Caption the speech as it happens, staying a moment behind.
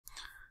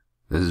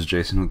This is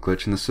Jason with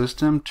Glitch in the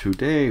System.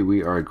 Today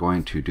we are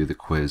going to do the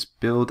quiz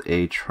Build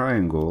a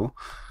Triangle,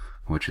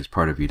 which is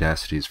part of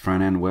Udacity's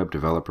front-end web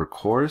developer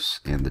course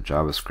in the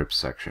JavaScript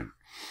section.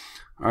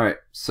 Alright,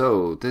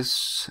 so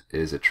this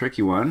is a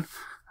tricky one.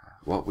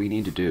 What we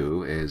need to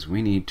do is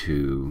we need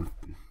to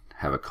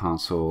have a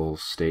console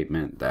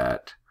statement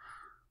that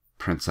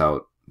prints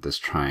out this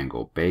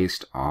triangle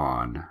based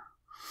on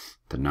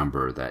the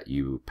number that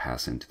you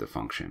pass into the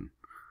function.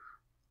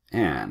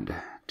 And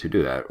to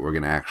do that, we're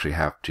going to actually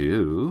have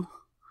to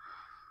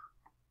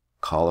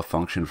call a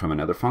function from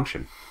another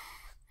function.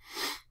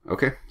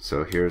 Okay,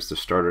 so here's the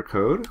starter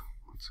code.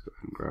 Let's go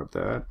ahead and grab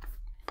that,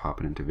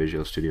 pop it into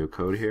Visual Studio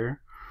Code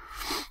here.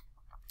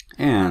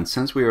 And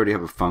since we already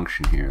have a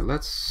function here,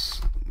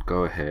 let's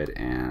go ahead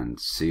and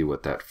see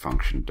what that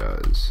function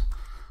does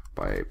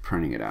by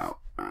printing it out.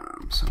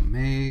 So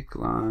make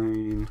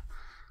line,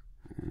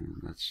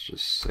 and let's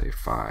just say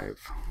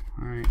 5.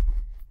 All right.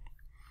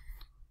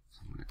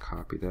 I'm going to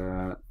copy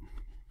that,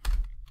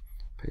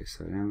 paste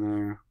that in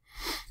there.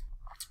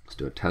 Let's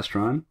do a test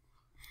run.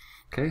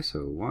 Okay,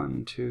 so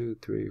 1, 2,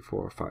 3,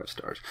 4, 5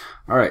 stars.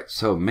 Alright,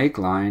 so make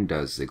line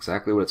does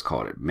exactly what it's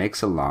called. It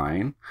makes a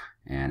line,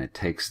 and it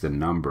takes the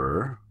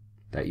number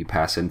that you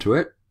pass into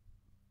it,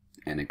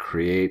 and it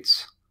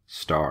creates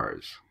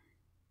stars.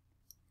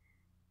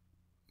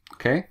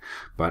 Okay,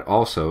 but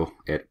also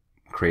it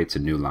creates a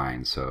new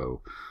line.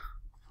 So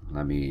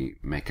let me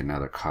make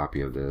another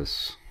copy of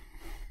this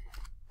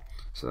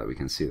so that we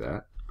can see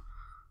that.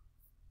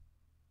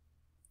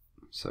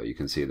 So you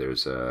can see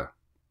there's a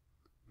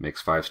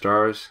makes 5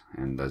 stars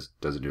and does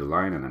a new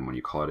line, and then when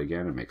you call it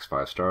again, it makes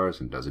 5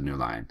 stars and does a new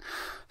line.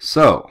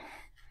 So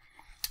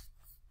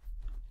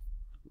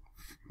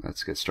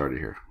let's get started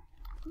here.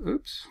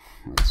 Oops,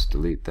 let's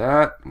delete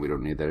that. We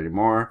don't need that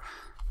anymore.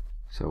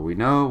 So we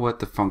know what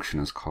the function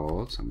is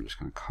called, so I'm just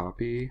going to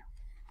copy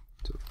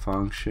to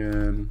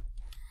function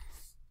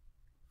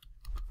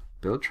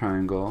build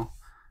triangle,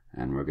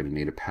 and we're going to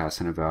need to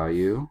pass in a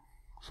value.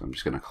 So I'm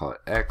just going to call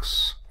it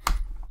x.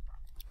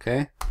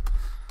 Okay,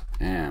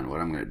 and what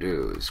I'm going to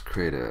do is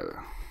create a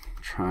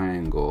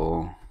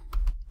triangle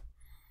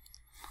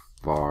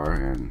var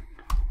and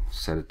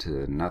set it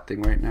to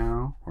nothing right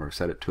now, or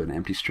set it to an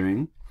empty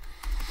string,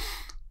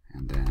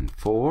 and then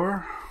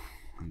 4,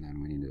 and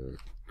then we need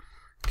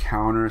a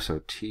counter,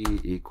 so t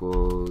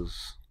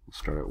equals, we'll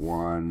start at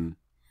 1,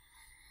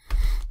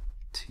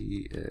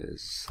 t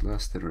is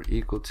less than or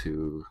equal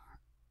to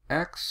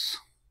x,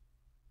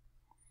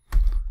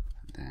 and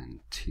then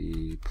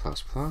t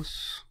plus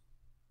plus.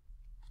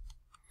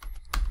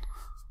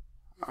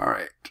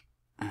 Alright,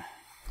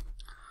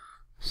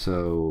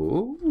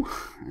 so,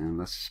 and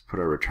let's put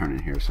our return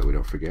in here so we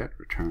don't forget,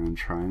 return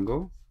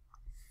triangle.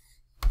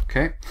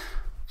 Okay,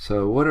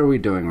 so what are we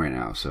doing right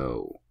now?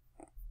 So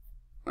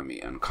let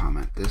me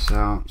uncomment this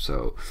out.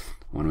 So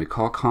when we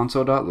call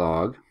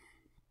console.log,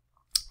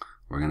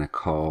 we're going to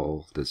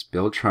call this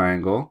build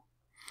triangle,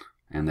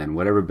 and then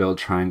whatever build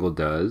triangle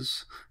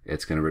does,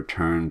 it's going to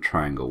return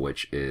triangle,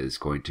 which is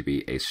going to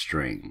be a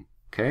string.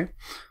 Okay,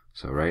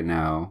 so right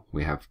now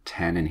we have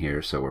 10 in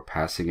here, so we're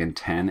passing in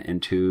 10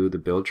 into the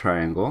build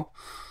triangle.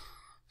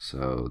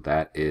 So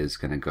that is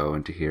going to go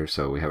into here.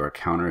 So we have our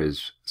counter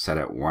is set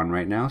at 1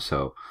 right now.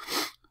 So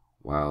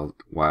while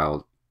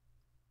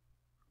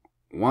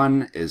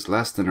 1 is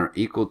less than or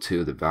equal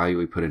to the value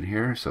we put in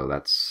here, so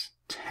that's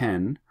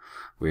 10,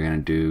 we're going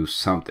to do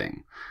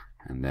something.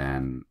 And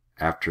then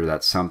after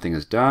that something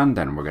is done,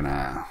 then we're going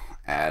to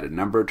add a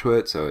number to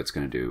it. So it's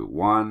going to do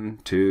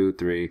 1, 2,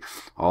 3,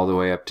 all the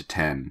way up to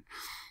 10.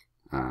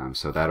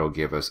 So that'll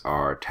give us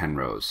our 10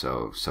 rows.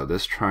 So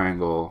this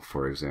triangle,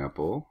 for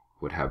example,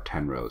 would have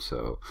 10 rows.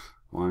 So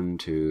 1,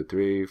 2,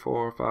 3,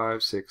 4,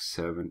 5, 6,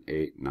 7,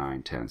 8,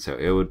 9, 10.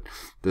 So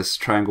this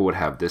triangle would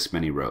have this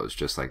many rows,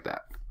 just like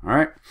that. All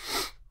right.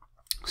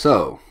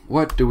 So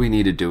what do we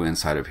need to do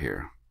inside of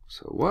here?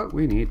 So what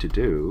we need to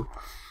do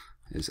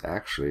is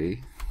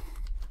actually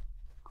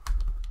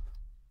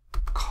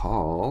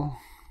call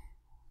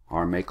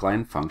our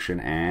makeLine function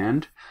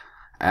and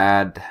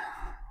add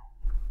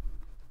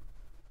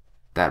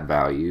that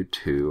value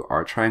to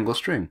our triangle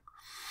string.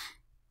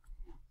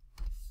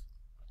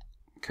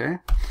 Okay.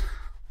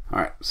 All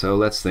right. So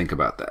let's think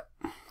about that.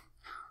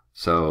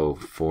 So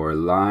for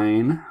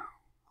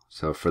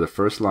the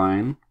first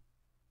line,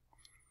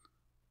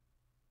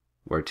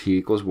 where t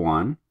equals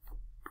 1,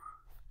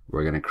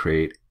 we're going to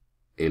create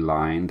a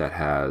line that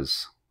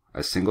has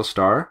a single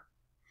star,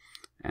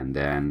 and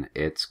then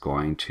it's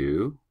going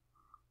to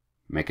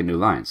make a new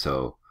line.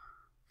 So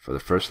for the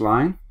first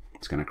line,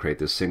 it's going to create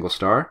this single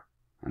star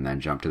and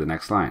then jump to the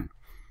next line.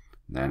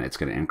 Then it's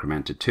going to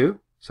increment to 2.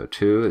 So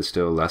 2 is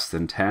still less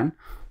than 10.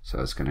 So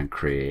it's going to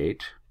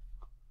create,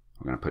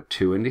 we're going to put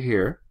 2 into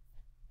here.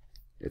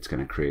 It's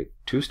going to create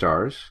 2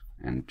 stars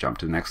and jump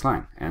to the next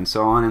line, and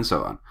so on and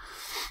so on.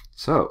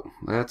 So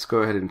let's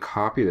go ahead and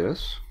copy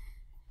this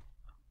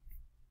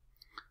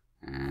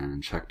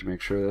and check to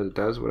make sure that it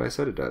does what I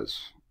said it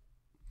does.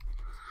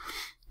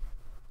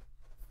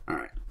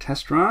 Alright,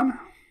 test run.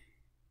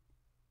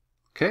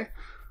 Okay,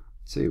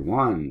 see,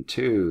 1,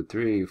 2,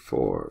 3,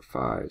 4,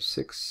 5,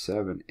 6,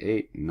 7,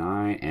 8,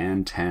 9,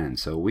 and 10.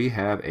 So we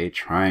have a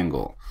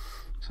triangle.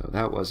 So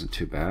that wasn't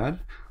too bad.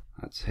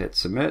 Let's hit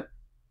submit.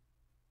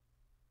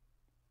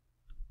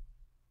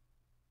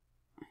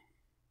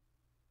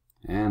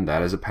 And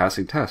that is a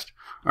passing test.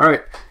 All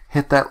right,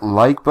 hit that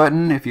like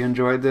button if you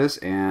enjoyed this,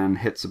 and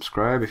hit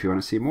subscribe if you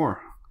want to see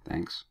more.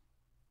 Thanks.